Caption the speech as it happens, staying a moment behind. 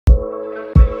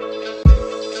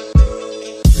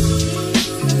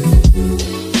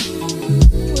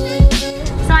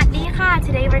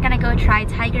go try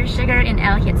Tiger Sugar in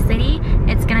Ellicott City.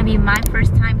 It's gonna be my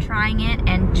first time trying it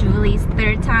and Julie's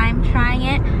third time trying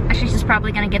it. Actually, she's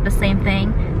probably gonna get the same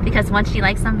thing because once she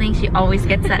likes something, she always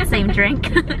gets that same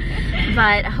drink.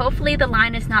 But hopefully the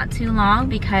line is not too long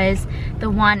because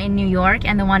the one in New York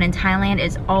and the one in Thailand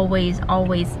is always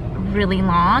really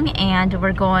long, and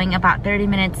we're going about 30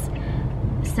 minutes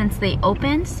since they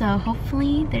opened, so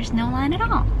hopefully there's no line at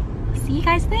all. See you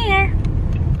guys there.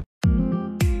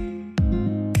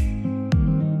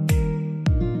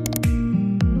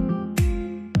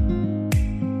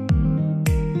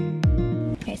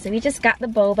 Okay, so we just got the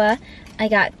boba. I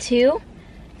got two,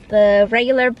 the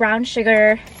regular brown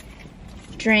sugar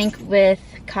drink with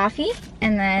coffee,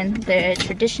 and then the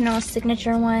traditional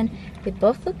signature one. They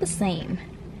both look the same.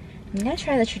 I'm gonna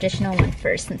try the traditional one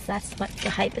first since that's what the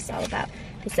hype is all about.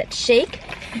 They said shake,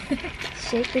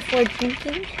 shake before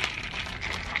drinking.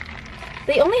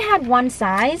 They only had one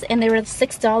size and they were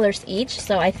 $6 each,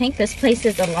 so I think this place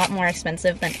is a lot more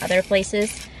expensive than other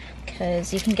places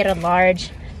because you can get a large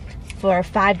for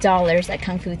 $5 at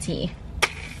Kung Fu Tea.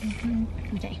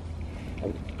 Okay.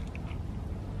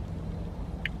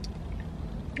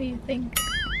 What do you think?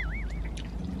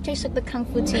 Tastes like the Kung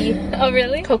Fu Tea. Oh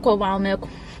really? Cocoa wild milk.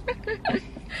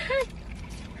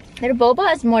 Their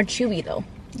boba is more chewy though.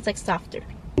 It's like softer.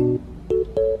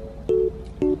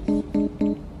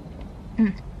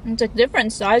 It's like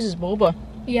different sizes boba.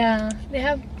 Yeah, they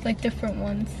have like different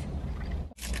ones.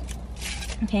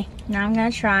 Okay, now I'm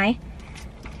gonna try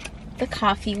the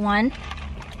coffee one.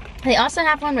 They also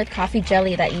have one with coffee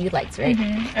jelly that you liked, right?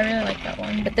 I really like that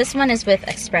one. But this one is with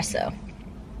espresso.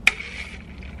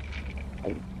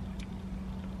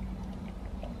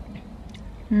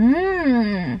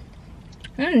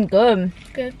 Good.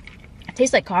 Good. It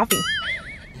tastes like coffee.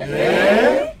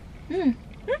 I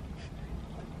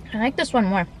like this one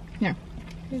more. Here.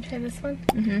 Can you try this one?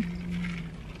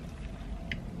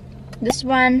 This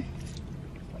one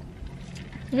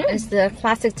is the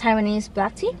classic Taiwanese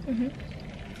black tea.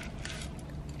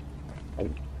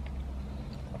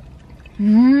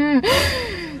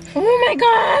 Oh my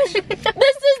gosh! This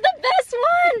is the best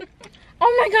one!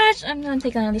 Oh my gosh! I'm gonna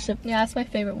take another sip. Yeah, that's my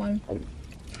favorite one.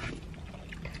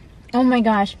 Oh my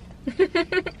gosh.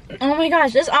 Oh my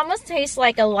gosh, this almost tastes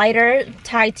like a lighter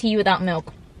Thai tea without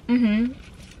milk.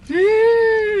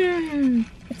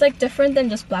 It's like different than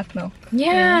just black milk.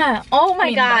 Yeah. Oh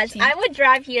my gosh. tea. I would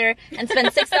drive here and spend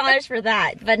 $6 for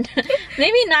that. But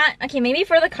maybe not. Okay, maybe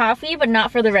for the coffee, but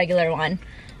not for the regular one.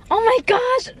 Oh my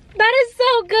gosh. That is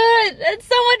so good. It's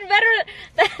so much better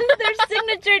than their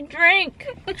signature drink.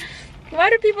 Why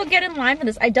do people get in line for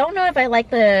this? I don't know if I like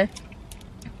the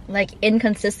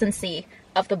inconsistency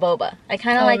of the boba. I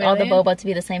kind of like all the boba to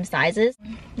be the same sizes.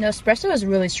 The espresso is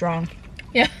really strong.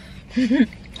 Yeah.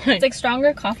 It's like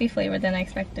stronger coffee flavor than I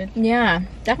expected. Yeah,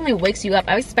 definitely wakes you up.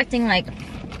 I was expecting like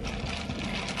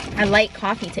a light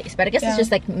coffee taste, but I guess it's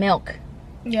just like milk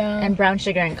and brown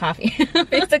sugar and coffee.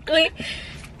 Basically.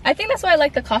 I think that's why I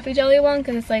like the coffee jelly one,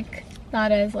 because it's like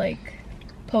not as like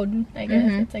potent, I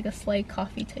guess. It's like a slight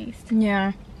coffee taste.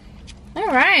 Yeah.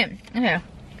 Alright. Okay.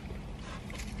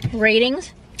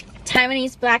 Ratings.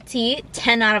 Taiwanese black tea,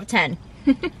 10 out of 10.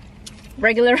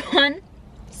 Regular one,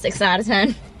 6 out of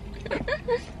 10.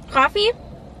 Coffee,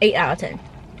 8 out of 10.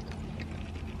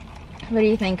 What do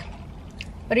you think?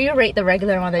 What do you rate the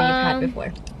regular one that you've had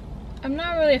before? I'm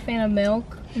not really a fan of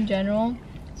milk in general,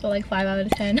 so like 5 out of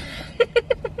 10.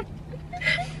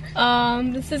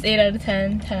 This is 8 out of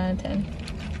 10, 10 out of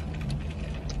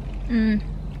 10.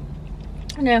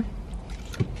 Okay.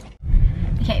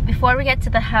 Okay, before we get to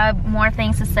the hub, more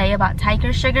things to say about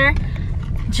Tiger Sugar.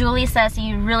 Julie says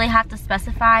you really have to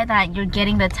specify that you're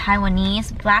getting the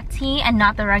Taiwanese black tea and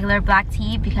not the regular black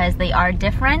tea because they are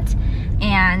different,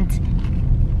 and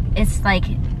it's like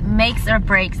makes or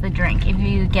breaks the drink if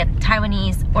you get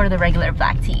Taiwanese or the regular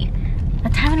black tea. The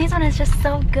Taiwanese one is just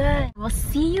so good. We'll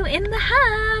see you in the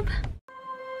hub.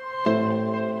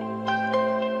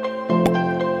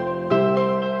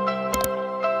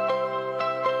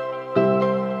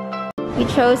 We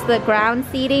chose the ground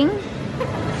seating.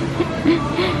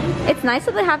 It's nice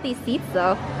that they have these seats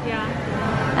though.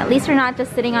 Yeah. At least we're not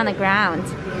just sitting on the ground.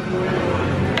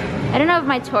 I don't know if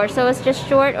my torso is just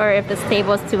short or if this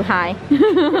table is too high.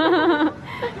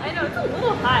 I know, it's a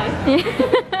little high.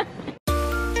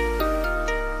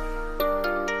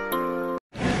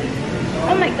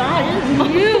 Oh my god, this is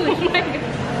huge!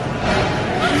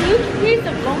 Huge piece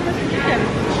of boneless chicken.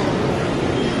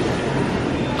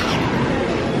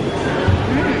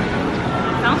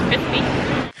 Sounds crispy.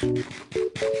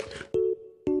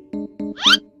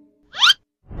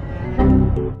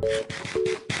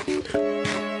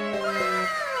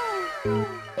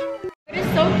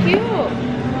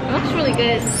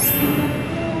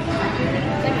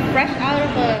 fresh out of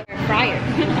a fryer.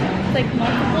 It's like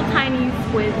multiple tiny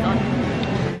squids on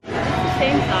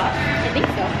same sauce. I think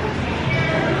so.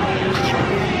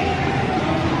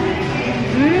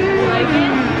 Like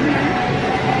it?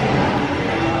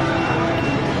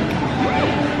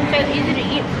 So it's easy to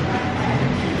eat.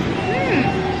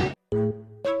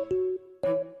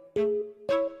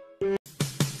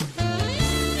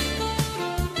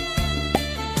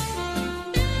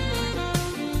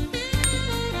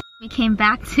 We came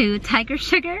back to Tiger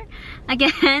Sugar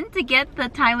again to get the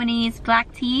Taiwanese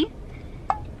black tea.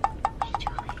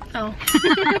 Oh.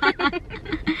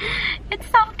 It's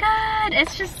so good.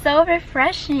 It's just so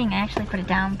refreshing. I actually put it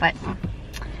down, but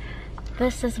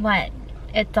this is what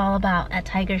it's all about at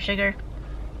Tiger Sugar.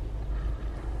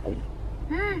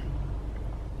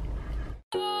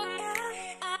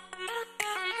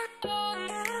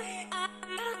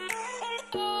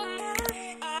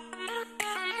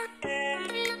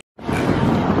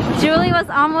 Julie was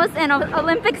almost an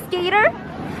Olympic skater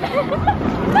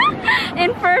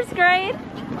in first grade.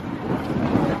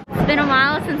 It's been a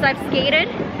while since I've skated.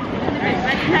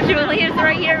 Julie is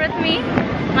right here with me.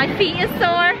 My feet is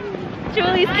sore.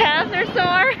 Julie's calves are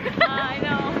sore. I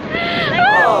know.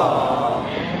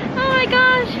 Oh my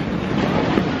gosh.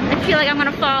 I feel like I'm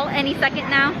gonna fall any second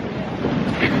now.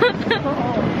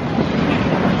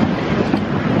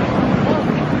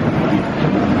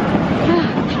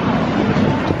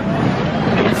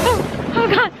 Oh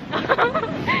god.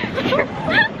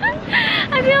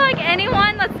 I feel like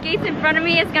anyone that skates in front of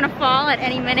me is gonna fall at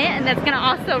any minute, and that's gonna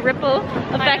also ripple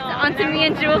effect onto me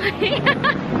and Julie.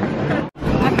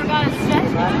 I forgot to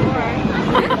stretch before.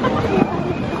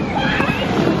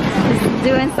 Just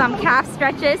doing some calf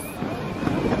stretches.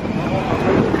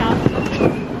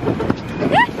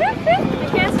 I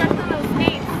can't stretch on those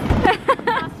skates. I'm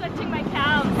not stretching my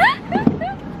calves.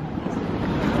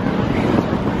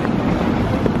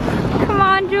 Come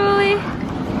on, Julie.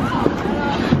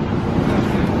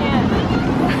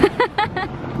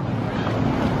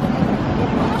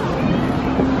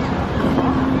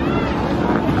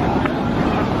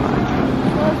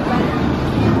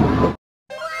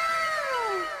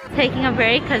 Taking a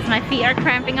break because my feet are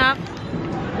cramping up.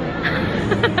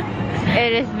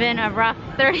 It has been a rough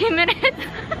 30 minutes.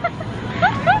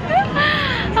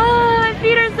 Oh, my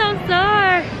feet are so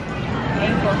sore.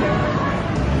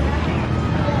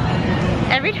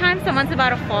 Every time someone's about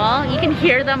to fall, you can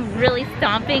hear them really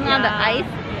stomping on the ice,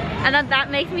 and then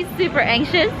that makes me super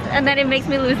anxious, and then it makes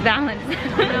me lose balance.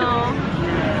 I know.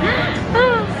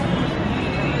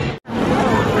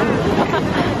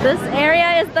 This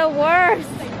area is the worst.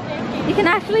 You can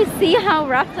actually see how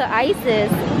rough the ice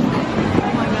is.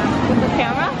 Oh my god. With the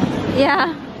camera?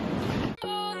 Yeah.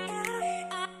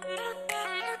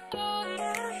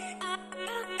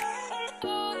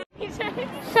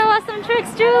 Show us some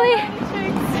tricks, Julie.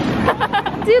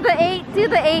 Do the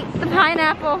 8, the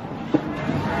pineapple.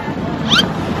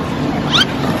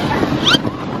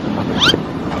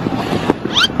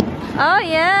 Oh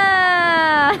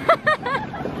yeah.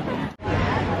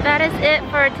 That is it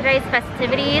for today's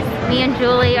festivities. Me and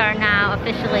Julie are now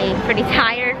officially pretty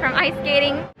tired from ice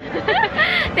skating.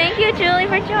 Thank you, Julie,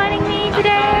 for joining me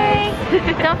today.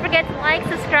 Don't forget to like,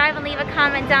 subscribe, and leave a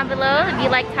comment down below if you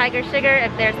like Tiger Sugar,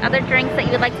 if there's other drinks that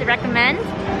you would like to recommend.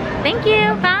 Thank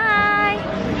you. Bye.